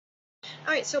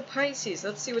Alright, so Pisces,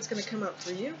 let's see what's going to come up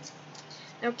for you.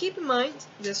 Now keep in mind,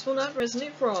 this will not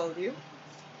resonate for all of you.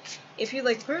 If you'd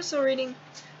like a personal reading,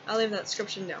 I'll leave that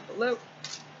description down below.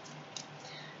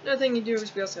 Another thing you do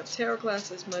is we also have tarot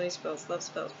classes, money spells, love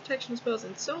spells, protection spells,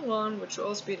 and so on, which will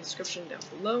also be in the description down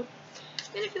below.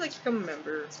 And if you'd like to become a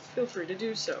member, feel free to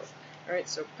do so. Alright,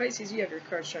 so Pisces, you have your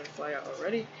cards trying to fly out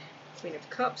already. Queen of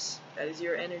Cups, that is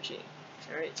your energy.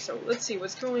 Alright, so let's see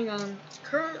what's going on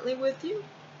currently with you,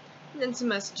 and then some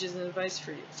messages and advice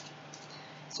for you.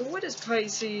 So what is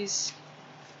Pisces'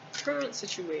 current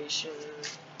situation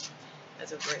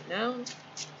as of right now?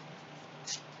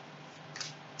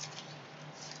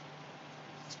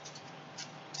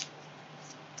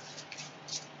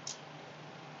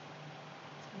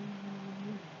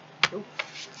 Nope.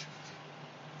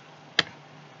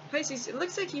 Pisces, it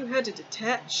looks like you had to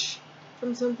detach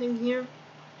from something here,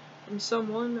 from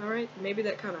someone, alright? Maybe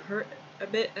that kind of hurt a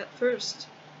bit at first.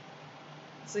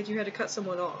 It's like you had to cut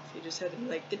someone off. You just had to,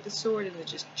 like, get the sword and then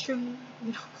just chung,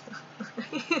 you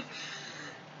know.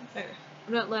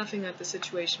 I'm not laughing at the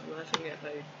situation, I'm laughing at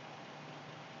my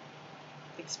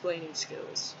explaining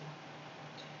skills.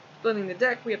 Blending the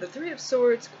deck, we have the Three of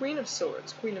Swords, Queen of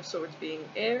Swords being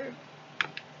air.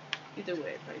 Either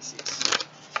way, Pisces.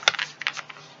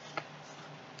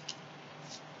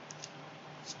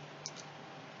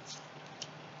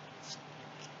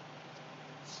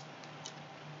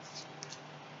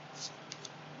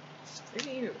 Look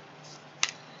at you.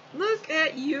 Look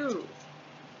at you.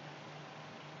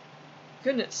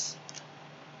 Goodness.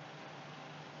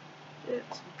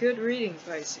 It's good reading,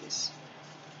 Pisces.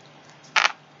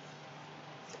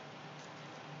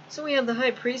 So we have the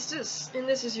High Priestess, and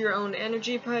this is your own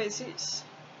energy, Pisces.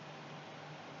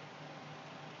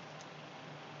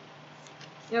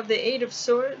 You have the Eight of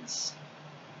Swords.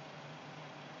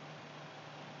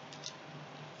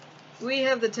 We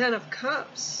have the Ten of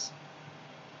Cups.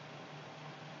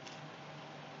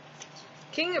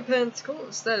 King of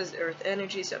Pentacles, that is Earth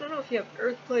energy, so I don't know if you have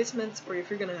Earth placements or if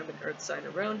you're going to have an Earth sign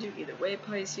around you. Either way,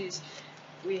 Pisces.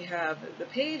 We have the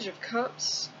Page of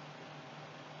Cups.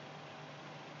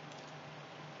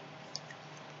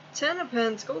 Ten of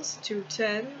Pentacles, 2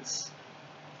 tens.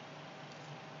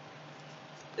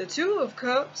 The Two of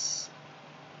Cups.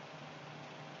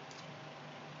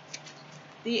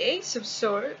 The Ace of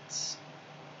Swords.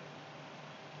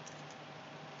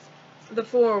 The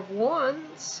Four of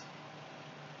Wands.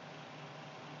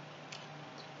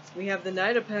 We have the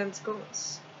Knight of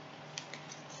Pentacles.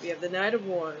 We have the Knight of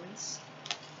Wands.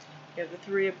 We have the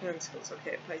Three of Pentacles.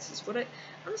 Okay, Pisces,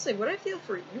 honestly, what I feel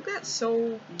for you, you got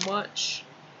so much.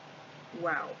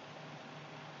 Wow.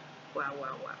 Wow,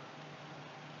 wow, wow.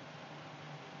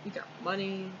 You got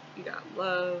money, you got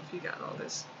love, you got all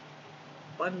this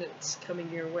abundance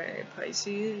coming your way,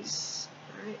 Pisces.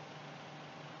 Alright.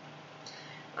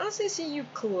 Honestly, see you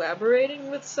collaborating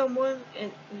with someone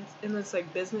in this,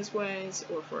 like, business wise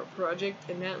or for a project,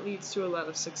 and that leads to a lot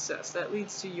of success. That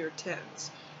leads to your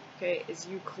tens. Okay, is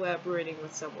you collaborating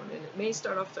with someone, and it may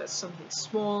start off as something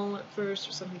small at first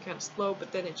or something kind of slow,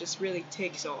 but then it just really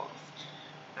takes off.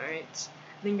 Alright,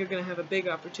 I think you're going to have a big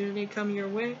opportunity come your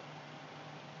way.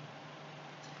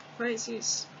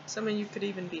 Pisces, some of you could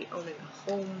even be owning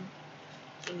a home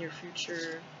in your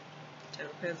future. Ten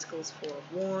of Pentacles, Four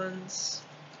of Wands.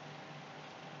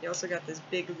 You also got this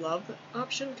big love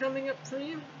option coming up for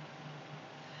you.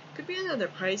 Could be another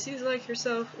Pisces like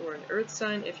yourself, or an Earth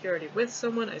sign if you're already with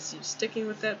someone. I see you sticking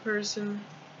with that person.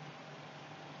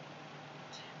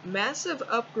 Massive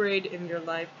upgrade in your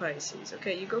life, Pisces.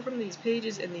 Okay, you go from these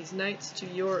pages and these knights to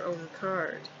your own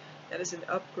card. That is an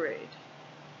upgrade.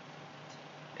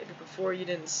 Maybe before you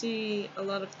didn't see a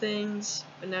lot of things,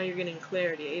 but now you're getting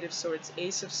clarity. Eight of Swords,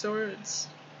 Ace of Swords.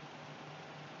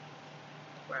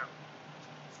 Wow.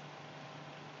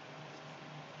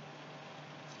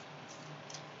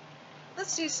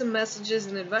 Let's see some messages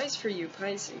and advice for you,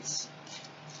 Pisces.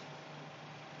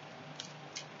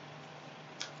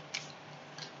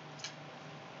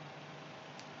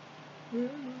 Oh,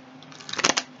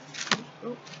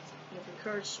 your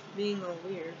cards being all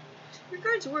weird. Your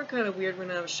cards were kind of weird when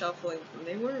I was shuffling them.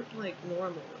 They weren't, like,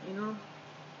 normal, you know?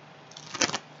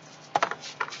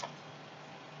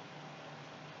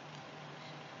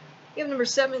 You have number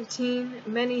 17,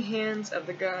 Many Hands of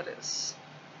the Goddess.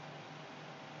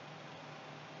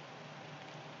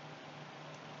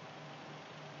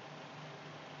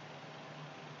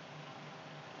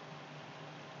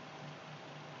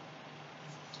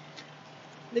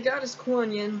 The goddess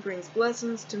Kuan Yin brings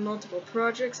blessings to multiple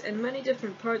projects and many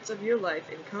different parts of your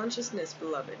life in consciousness,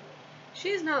 beloved. She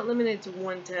is not limited to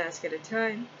one task at a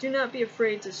time. Do not be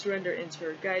afraid to surrender into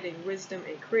her guiding wisdom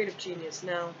and creative genius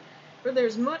now, for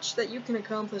there's much that you can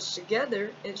accomplish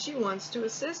together, and she wants to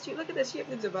assist you. Look at this, you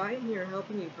have the Divine here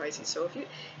helping you, Pisces. So if you,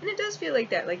 and it does feel like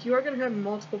that, like you are going to have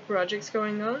multiple projects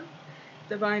going on.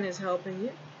 Divine is helping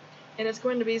you, and it's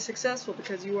going to be successful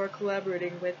because you are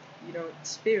collaborating with, you know,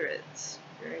 spirits,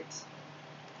 right?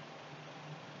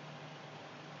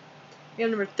 We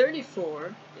have number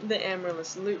 34, the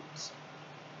Amaryllis Lute.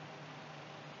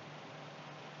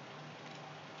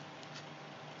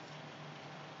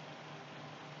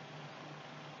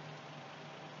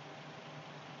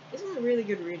 This is a really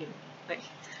good reading. Like,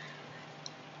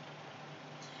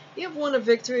 you have won a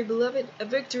victory, beloved, a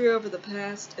victory over the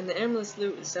past, and the Amaryllis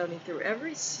Lute is sounding through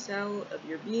every cell of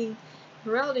your being,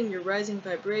 heralding your rising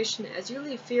vibration as you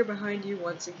leave fear behind you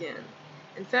once again.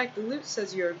 In fact, the lute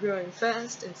says you are growing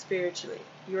fast and spiritually.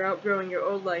 You are outgrowing your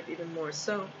old life even more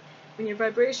so. When your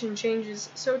vibration changes,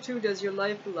 so too does your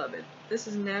life, beloved. This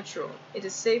is natural. It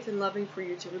is safe and loving for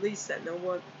you to release that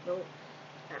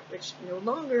which no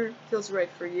longer feels right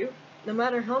for you. No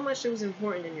matter how much it was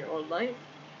important in your old life,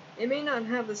 it may not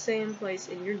have the same place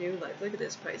in your new life. Look at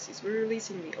this, Pisces. We're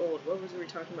releasing the old. What was we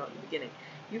talking about in the beginning?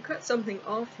 You cut something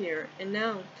off here, and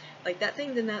now, like, that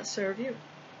thing did not serve you.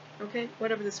 Okay?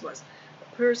 Whatever this was.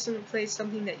 A person, a place,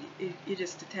 something that you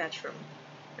just detached from.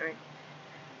 Alright?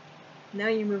 Now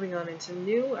you're moving on into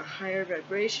new, a higher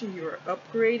vibration. You are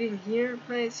upgrading here,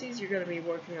 Pisces. You're going to be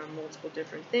working on multiple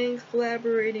different things,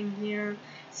 collaborating here,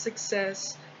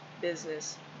 success,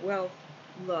 business, wealth,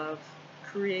 love,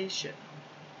 creation.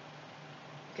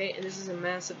 Okay, and this is a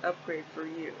massive upgrade for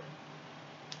you.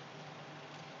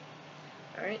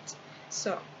 Alright,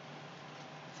 so,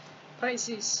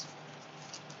 Pisces,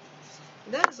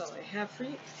 that is all I have for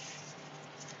you.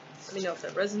 Let me know if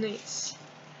that resonates.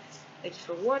 Thank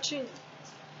you for watching.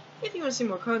 If you want to see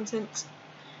more content,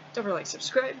 don't forget to like,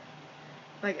 subscribe.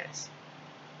 Bye, guys.